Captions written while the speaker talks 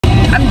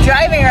I'm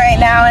driving right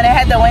now and I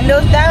had the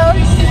windows down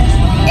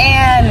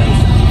and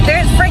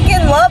there's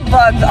freaking love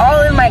bugs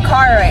all in my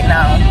car right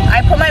now.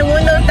 I put my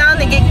windows down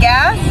to get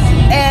gas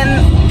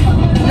and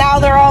now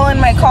they're all in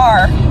my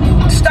car,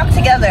 stuck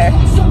together.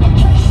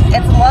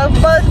 It's love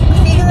bug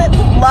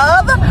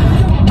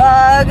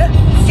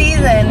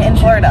season in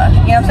Florida.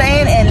 You know what I'm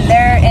saying? And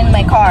they're in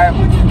my car.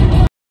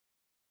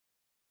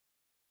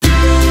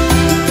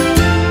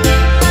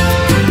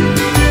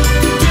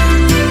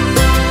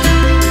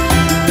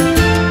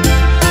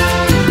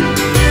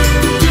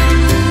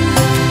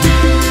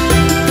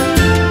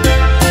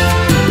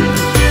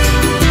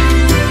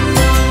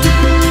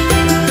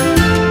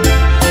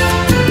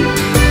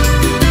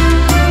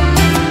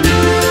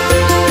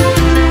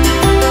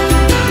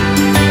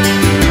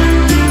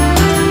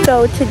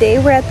 So today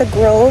we're at the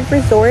Grove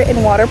Resort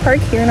and Water Park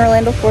here in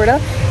Orlando, Florida,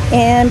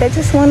 and I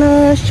just want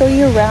to show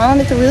you around.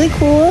 It's a really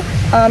cool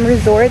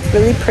resort. It's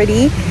really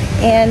pretty,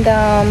 and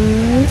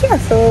yeah,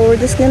 so we're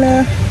just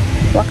gonna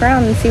walk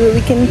around and see what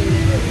we can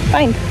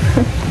find.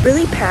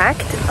 Really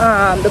packed.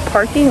 The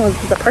parking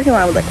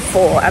lot was like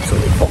full,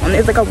 absolutely full, and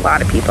there's like a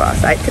lot of people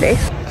outside today.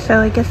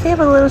 So I guess they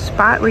have a little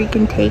spot where you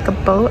can take a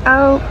boat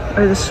out,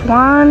 or the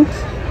Swans.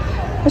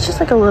 It's just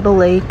like a little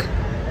lake.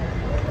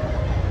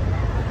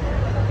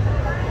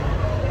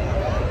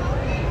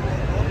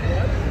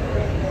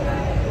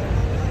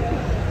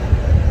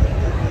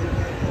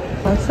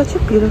 It's such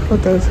a beautiful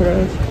day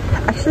today. It's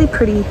actually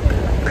pretty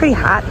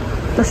hot.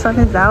 The sun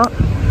is out.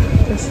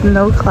 There's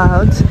no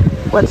clouds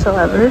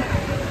whatsoever.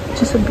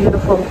 Just a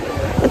beautiful,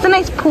 it's a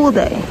nice pool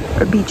day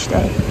or beach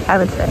day, I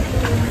would say.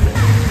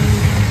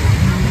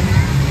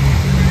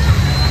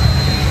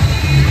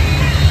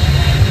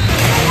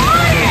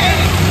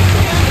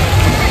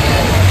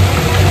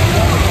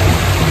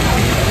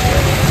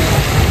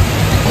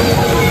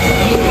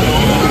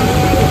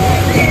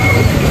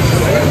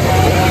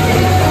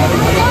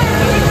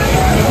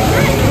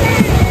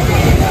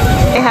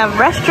 Have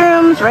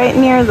restrooms right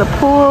near the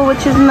pool,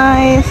 which is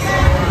nice.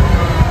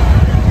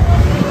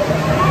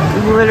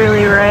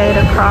 Literally right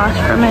across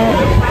from it.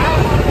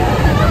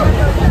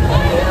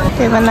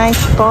 They have a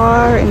nice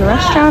bar and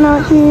restaurant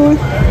out here.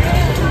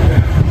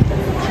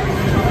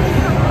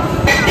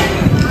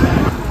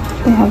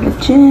 They have a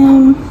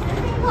gym,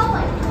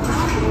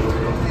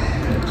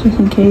 just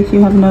in case you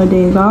have no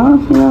days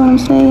off, you know what I'm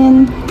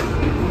saying?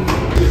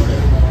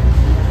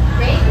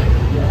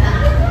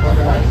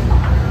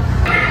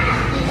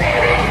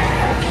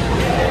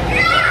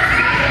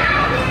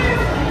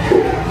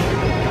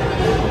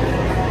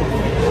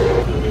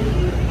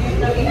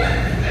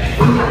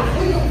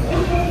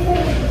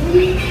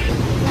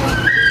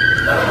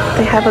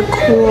 They have a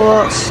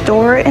cool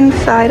store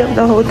inside of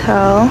the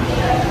hotel,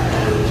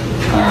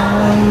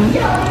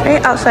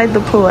 right outside the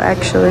pool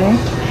actually.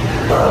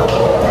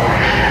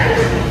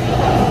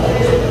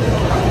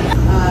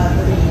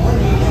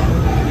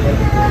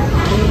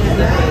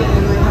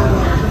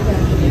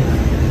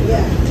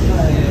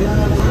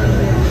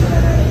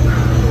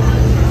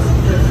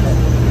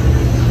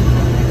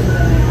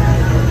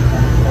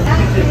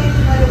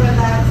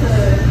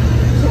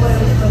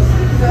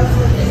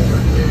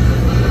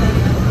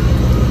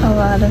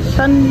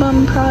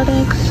 Sunbum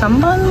products.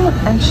 Sunbum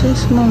actually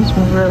smells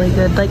really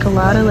good. Like a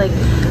lot of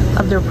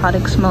their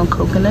products smell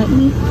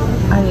coconutty.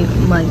 I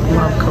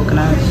love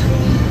coconuts.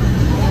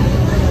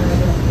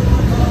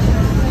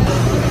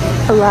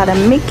 A lot of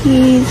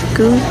Mickeys,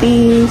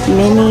 Goofies,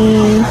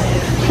 Minnies.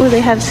 Oh,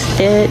 they have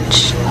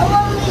Stitch,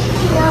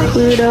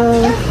 Pluto.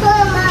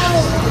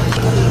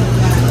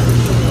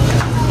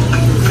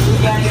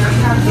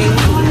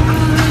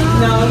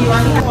 No, you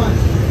only have one.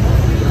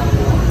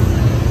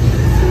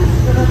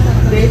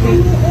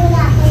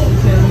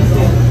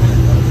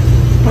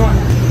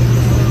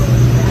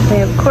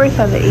 They of course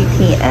have the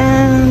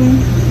ATM.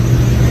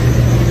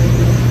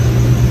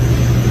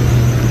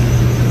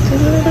 It's a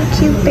little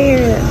cute bear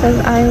that says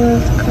I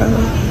love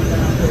Grove.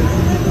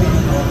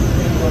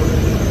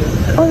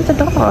 Oh, it's a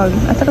dog.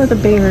 I thought it was a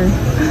bear.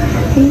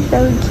 He's so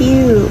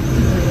cute.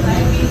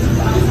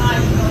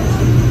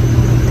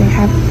 They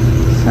have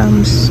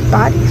some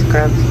body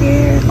scrubs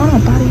here. Oh,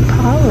 body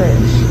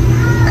polish.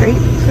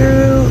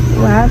 Grapefruit,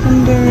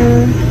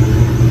 lavender,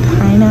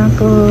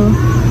 pineapple,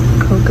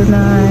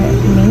 coconut,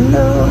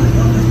 mango,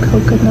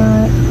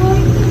 coconut,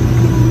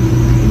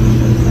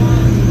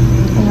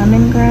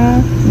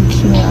 lemongrass, and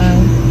key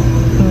lime.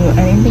 Ooh,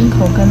 anything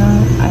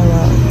coconut, I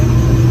love.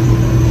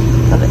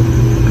 Love it.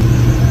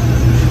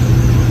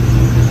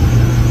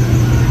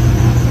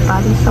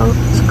 Body salt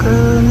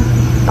scrub.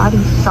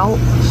 Body salt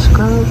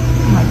scrub.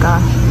 Oh my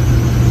gosh.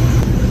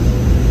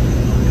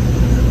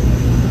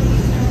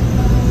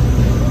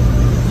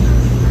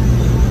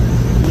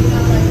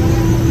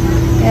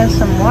 They have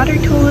some water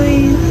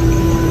toys,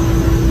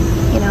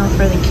 you know,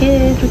 for the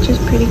kids, which is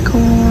pretty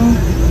cool.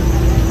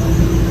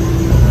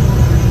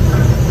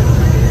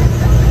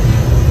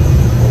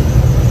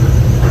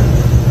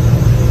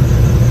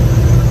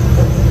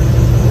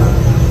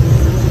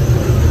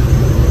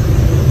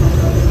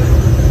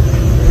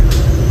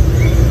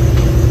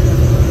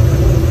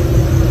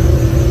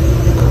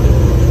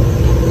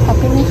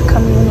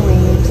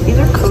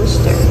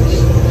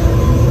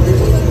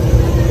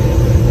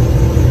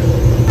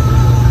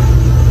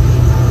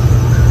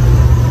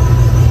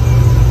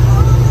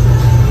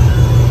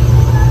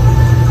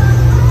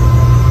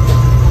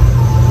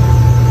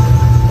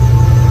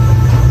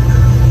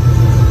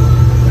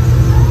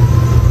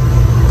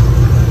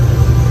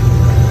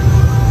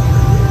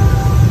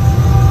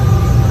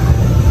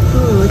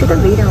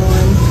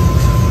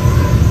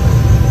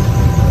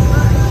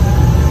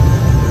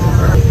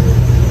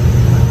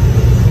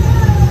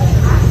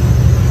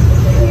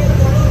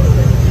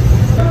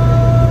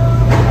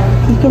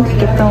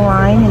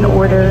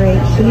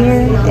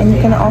 and you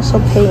can also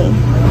pay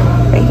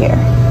right here.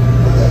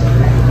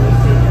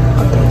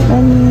 Okay,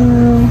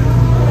 menu,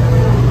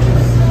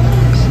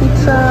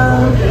 pizza.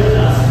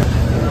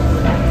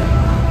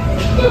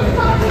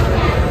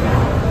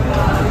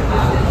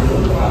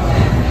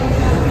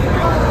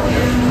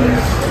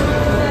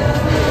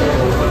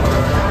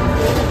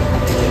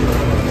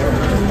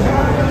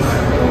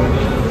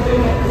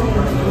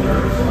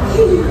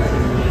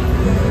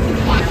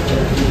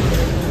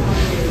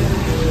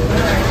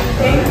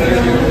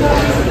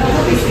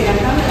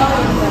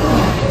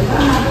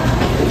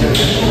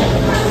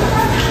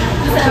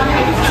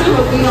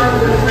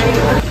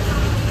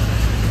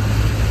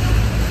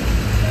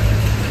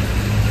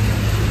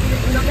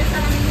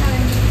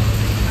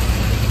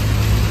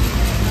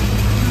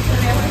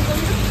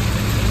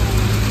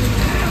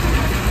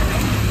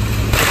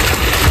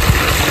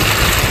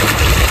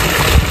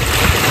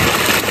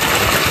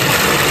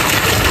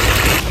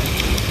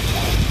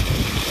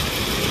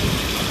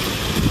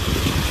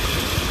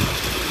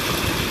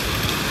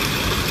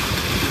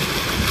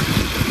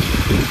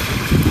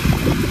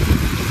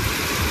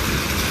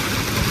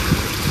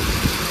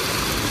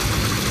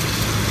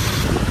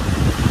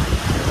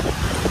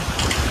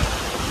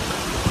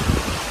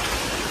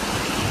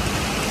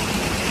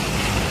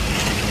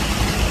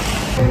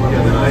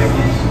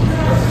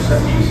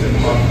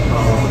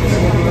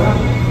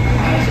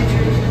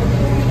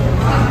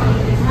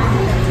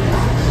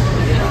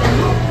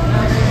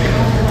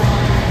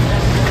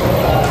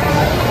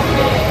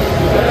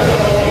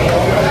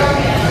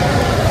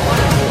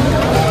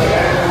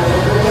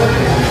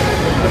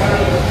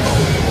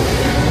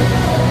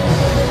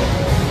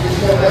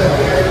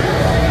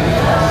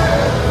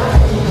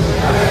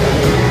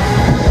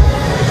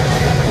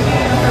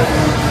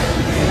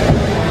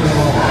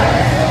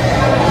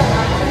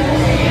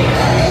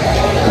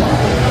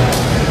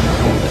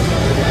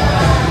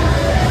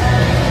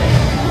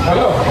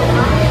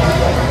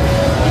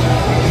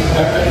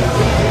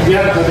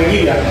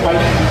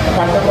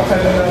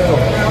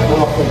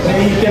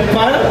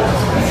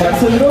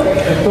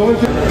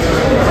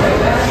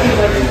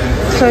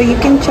 So you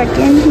can check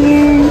in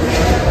here.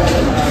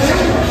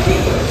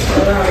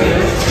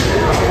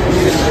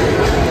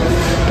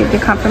 Get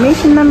your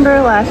confirmation number,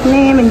 last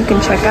name, and you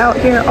can check out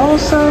here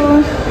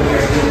also.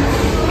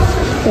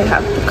 They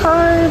have the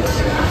cards.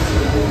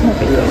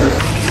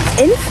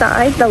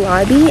 Inside the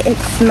lobby, it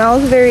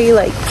smells very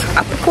like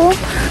tropical.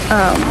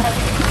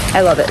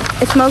 I love it.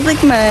 It smells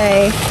like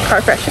my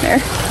car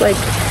freshener. Like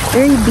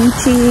very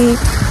beachy,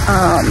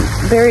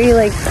 very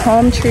like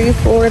palm tree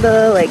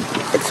Florida. Like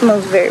it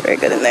smells very, very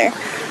good in there.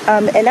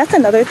 And that's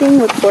another thing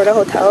with Florida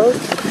hotels.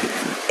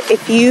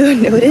 If you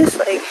notice,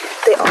 like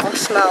they all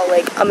smell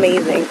like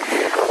amazing.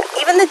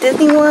 Even the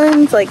Disney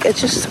ones, like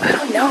it's just, I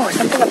don't know,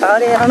 something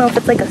about it. I don't know if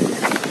it's like a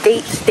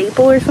state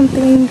staple or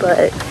something,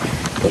 but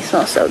they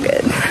smell so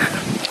good.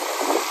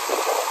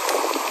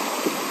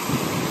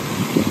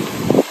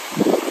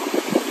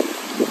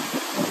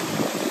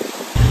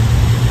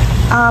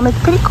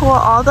 It's pretty cool.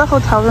 All the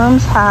hotel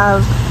rooms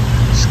have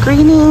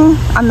screening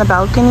on the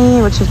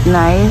balcony, which is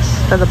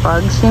nice for the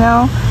bugs, you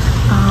know.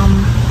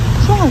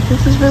 Yeah,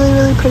 this is really,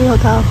 really pretty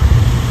hotel.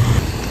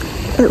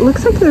 It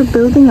looks like they're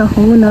building a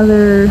whole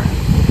another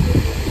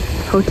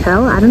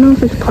hotel. I don't know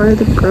if it's part of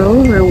the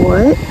Grove or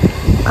what,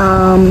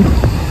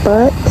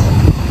 but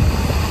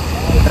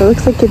it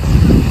looks like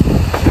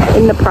it's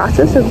in the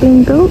process of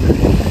being built.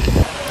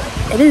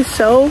 It is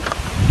so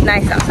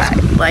nice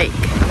outside. Like,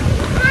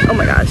 oh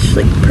my gosh,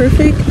 like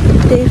perfect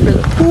day for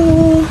the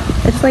pool.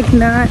 It's like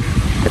not,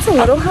 it's a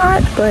little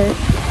hot, but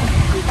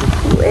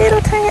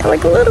little tiny,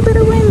 like a little bit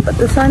of wind, but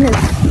the sun is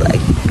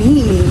like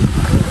beaming.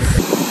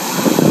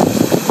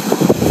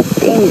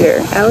 Danger,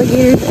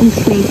 alligators and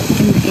snakes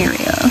in the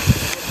area.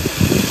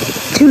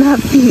 Do not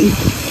feed.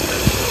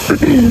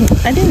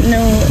 I didn't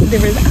know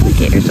there was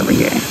alligators over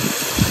here,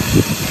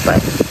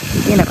 but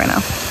you never know.